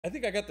I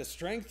think I got the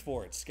strength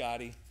for it,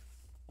 Scotty.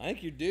 I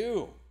think you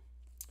do.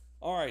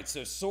 All right,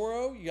 so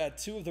Soro, you got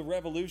 2 of the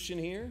Revolution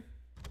here.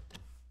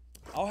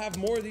 I'll have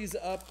more of these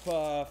up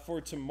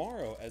for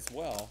tomorrow as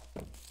well.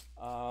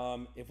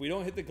 If we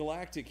don't hit the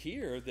Galactic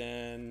here,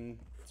 then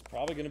it's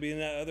probably going to be in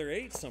that other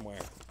 8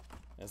 somewhere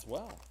as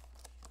well.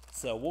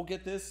 So we'll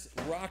get this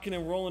rocking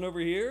and rolling over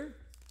here.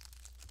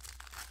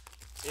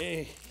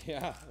 Hey,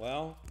 yeah,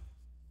 well,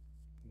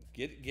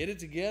 get it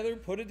together,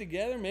 put it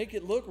together, make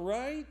it look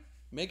right,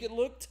 make it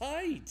look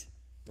tight.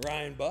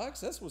 Ryan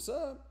Bucks, that's what's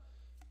up.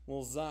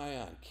 Little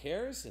Zion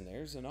Karis, and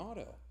there's an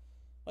auto.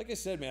 Like I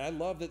said, man, I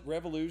love that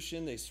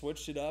Revolution, they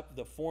switched it up,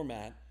 the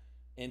format,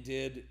 and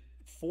did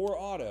 4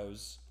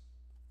 autos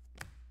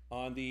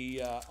on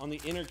the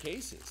inner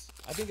cases.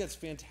 I think that's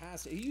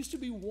fantastic. It used to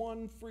be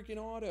 1 freaking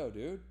auto,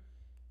 dude.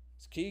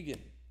 It's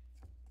Keegan.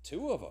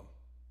 2 of them.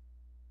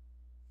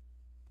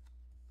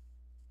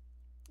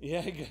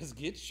 Yeah, guys,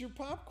 get your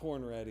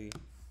popcorn ready.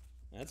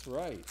 That's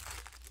right.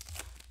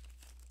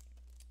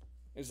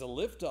 There's a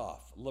liftoff,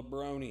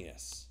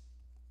 Lebronius.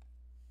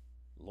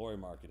 Lori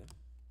Marketing.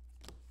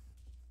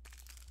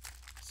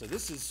 So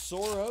this is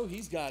Soro.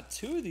 He's got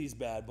 2 of these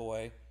bad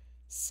boy.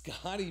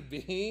 Scotty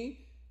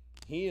B,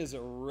 he is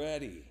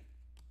ready.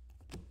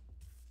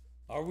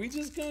 Are we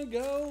just going to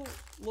go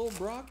little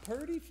Brock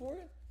Purdy for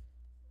it?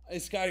 Hey,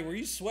 Scotty, were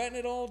you sweating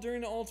it all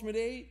during the Ultimate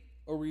 8?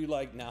 Or were you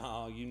like,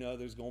 nah, you know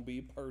there's going to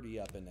be Purdy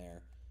up in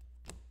there?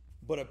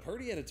 But a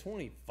Purdy at a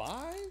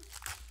 25?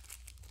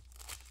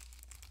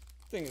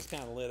 Thing is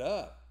kind of lit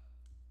up.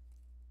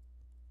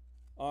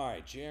 All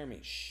right,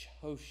 Jeremy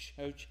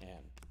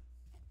Shochan.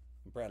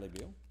 Bradley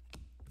Beal.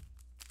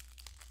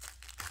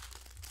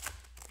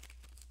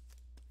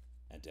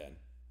 And 10.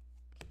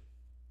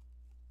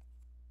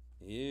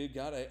 You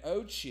got a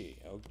Ochi.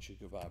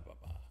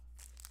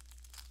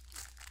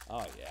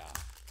 Oh, yeah.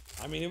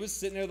 I mean, it was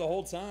sitting there the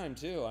whole time,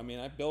 too. I mean,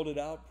 I built it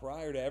out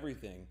prior to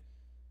everything.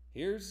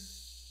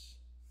 Here's...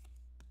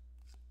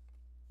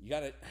 You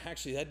got it.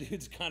 Actually, that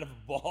dude's kind of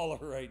a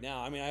baller right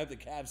now. I mean, I hope the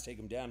Cavs take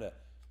him down to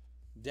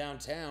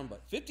downtown,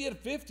 but 50 out of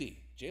 50.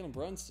 Jalen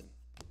Brunson.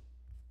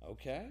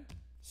 Okay.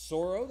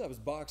 Soro, that was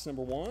box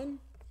number 1.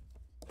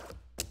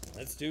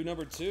 Let's do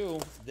number 2.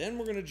 Then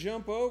we're going to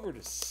jump over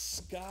to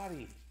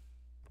Scotty.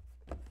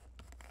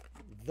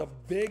 The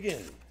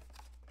biggin.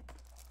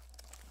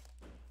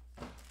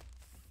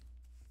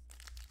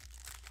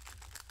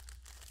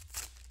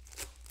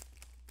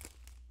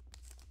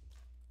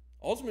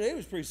 Ultimate 8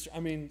 was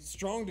pretty,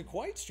 strong to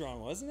quite strong,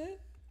 wasn't it?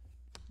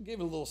 Gave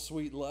it a little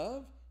sweet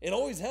love. It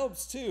always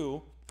helps,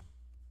 too,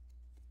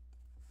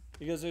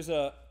 because there's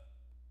a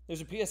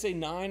PSA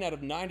 9 out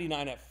of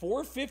 99 at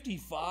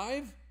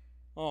 455.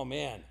 Oh,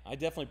 man, I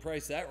definitely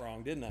priced that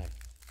wrong, didn't I?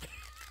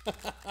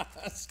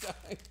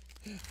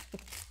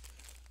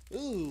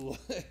 Ooh,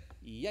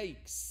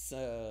 yikes.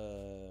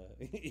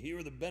 You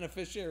were the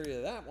beneficiary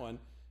of that one.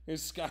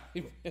 Here's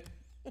Scotty.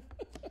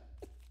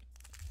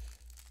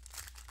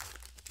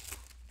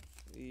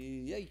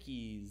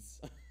 Yikes.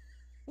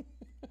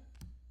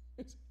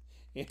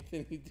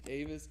 Anthony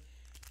Davis.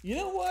 You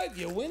know what?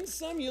 You win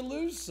some, you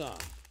lose some.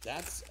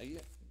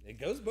 It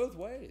goes both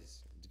ways.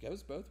 It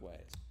goes both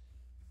ways.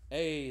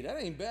 Hey,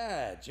 that ain't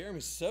bad.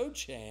 Jeremy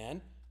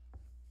Sochan.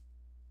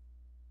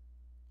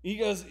 He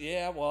goes,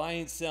 yeah, well, I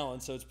ain't selling,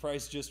 so it's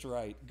priced just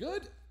right.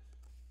 Good.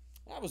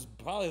 That was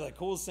probably the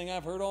coolest thing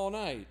I've heard all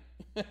night.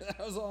 That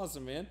was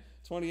awesome, man.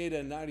 28 out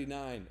of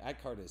 99.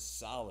 That card is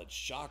solid.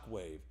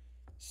 Shockwave.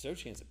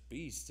 Sochan's a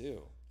beast,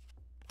 too.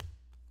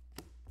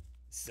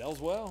 Sells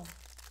well.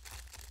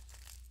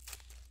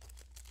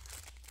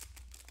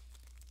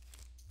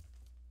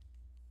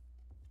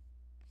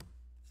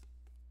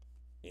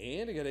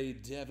 And I got a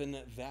Devin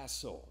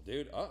Vassell.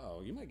 Dude,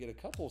 uh-oh. You might get a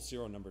couple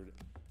serial numbered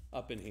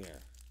up in here.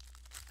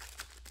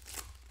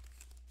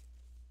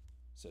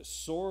 So,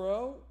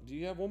 Soro. Do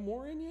you have one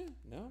more in you?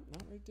 No,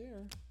 not right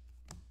there.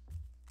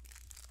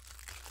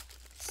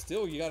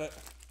 Still, you got a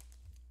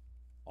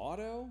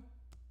auto.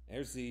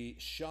 There's the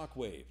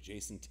Shockwave,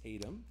 Jason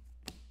Tatum.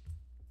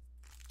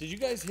 Did you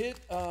guys hit,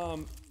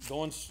 going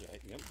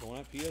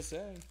at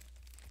PSA.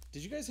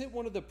 Did you guys hit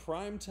one of the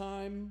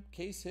primetime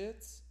case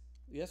hits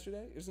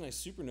yesterday? There's a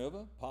nice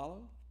Supernova,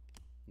 Paulo,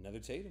 another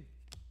Tatum.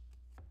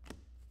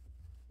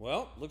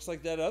 Well, looks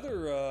like that other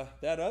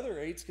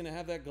 8's going to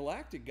have that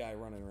Galactic guy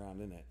running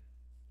around in it.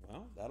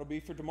 Well, that'll be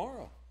for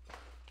tomorrow.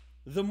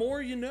 The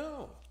more you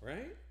know,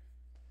 right?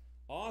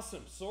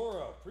 Awesome.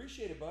 Soro,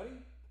 appreciate it, buddy.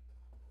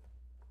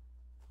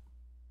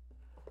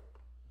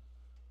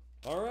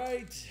 All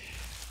right,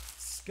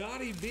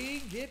 Scotty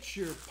B, get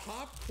your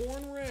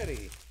popcorn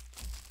ready.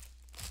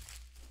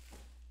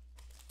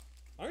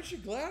 Aren't you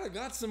glad I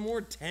got some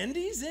more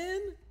tendies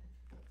in?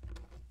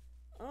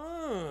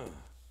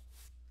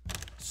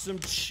 Some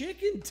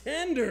chicken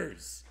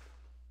tenders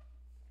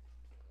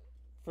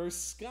for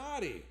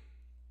Scotty.